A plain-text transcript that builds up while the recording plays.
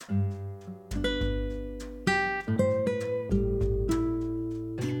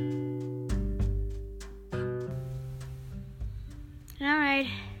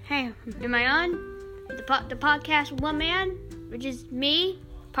Am I on? The podcast with one man, which is me,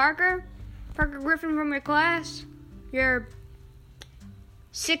 Parker Griffin from your class, your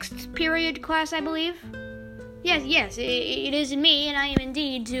 6th period class, I believe. Yes, it is me, and I am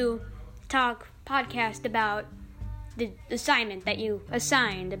indeed to talk podcast about the assignment that you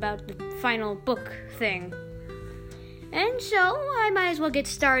assigned about the final book thing. And so, I might as well get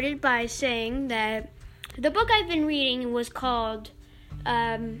started by saying that the book I've been reading was called,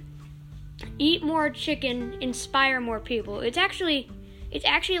 Eat More Chicken, Inspire More People. It's actually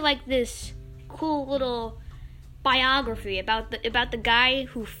like this cool little biography about the guy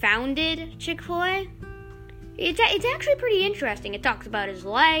who founded Chick-fil-A. It's actually pretty interesting. It talks about his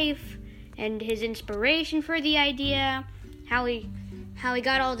life and his inspiration for the idea, how he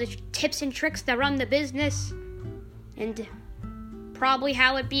got all the tips and tricks to run the business, and probably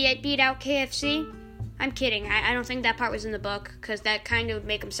how it beat out KFC. I'm kidding. I don't think that part was in the book, because that kind of would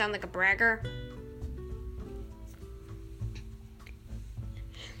make him sound like a bragger.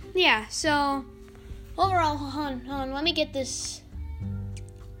 Yeah, so overall, hold on, let me get this.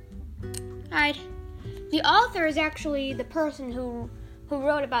 Alright. The author is actually the person who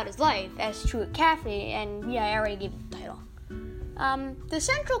wrote about his life as Truett Cathy, and yeah, I already gave the title. The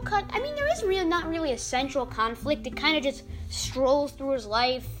central there is not really a central conflict. It kind of just strolls through his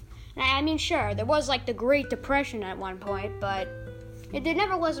life. I mean, sure, there was like the Great Depression at one point, but there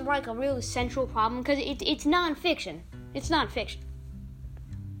never was like a real central problem, because it's nonfiction. It's nonfiction.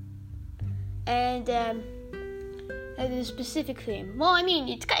 And the specific theme. Well, I mean,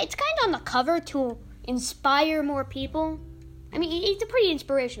 it's kind of on the cover to inspire more people. I mean, it's a pretty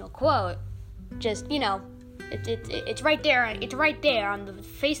inspirational quote. Just, it's right there. It's right there on the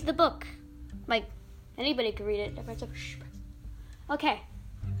face of the book. Like, anybody could read it. Okay.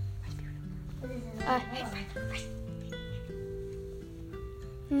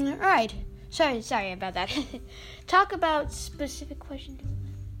 Alright. Sorry about that. Talk about specific questions.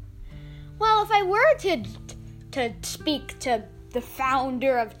 Well, if I were to speak to the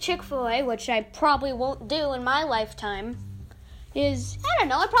founder of Chick-fil-A, which I probably won't do in my lifetime, I'd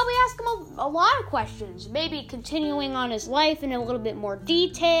probably ask him a lot of questions. Maybe continuing on his life in a little bit more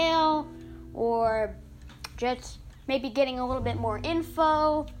detail, or just maybe getting a little bit more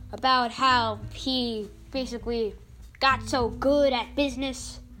info about how he basically got so good at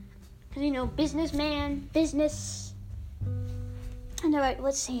business. Because, businessman, business. And alright,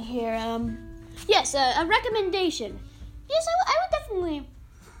 let's see here. Yes, a recommendation. Yes, I would definitely...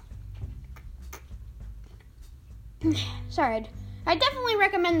 Sorry, I definitely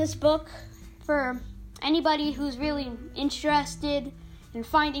recommend this book for anybody who's really interested in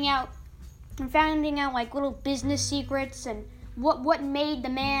finding out like little business secrets and what made the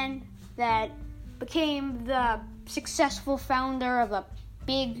man that became the successful founder of a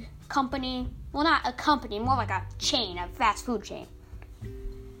big company. Well, not a company, more like a chain, a fast food chain.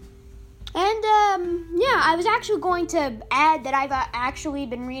 And, I was actually going to add that I've actually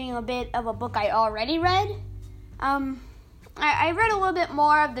been reading a bit of a book I already read. I read a little bit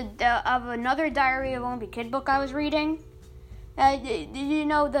more of another Diary of a Wimpy Kid book I was reading.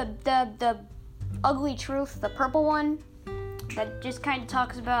 The Ugly Truth, the purple one, that just kind of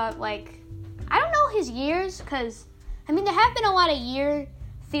talks about, like, I don't know his years, because, there have been a lot of year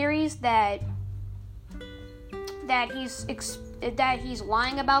theories that he's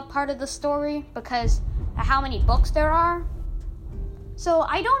lying about part of the story because of how many books there are. So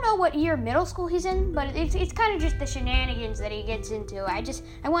I don't know what year middle school he's in, but it's kind of just the shenanigans that he gets into. I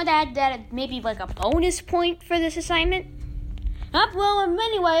wanted to add that maybe like a bonus point for this assignment.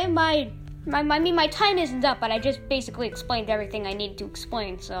 Anyway, my time isn't up, but I just basically explained everything I needed to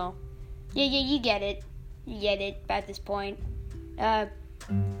explain. So yeah, you get it. You get it at this point. I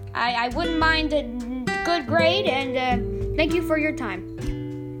wouldn't mind a good grade, and thank you for your time.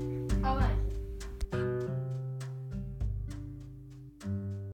 How much?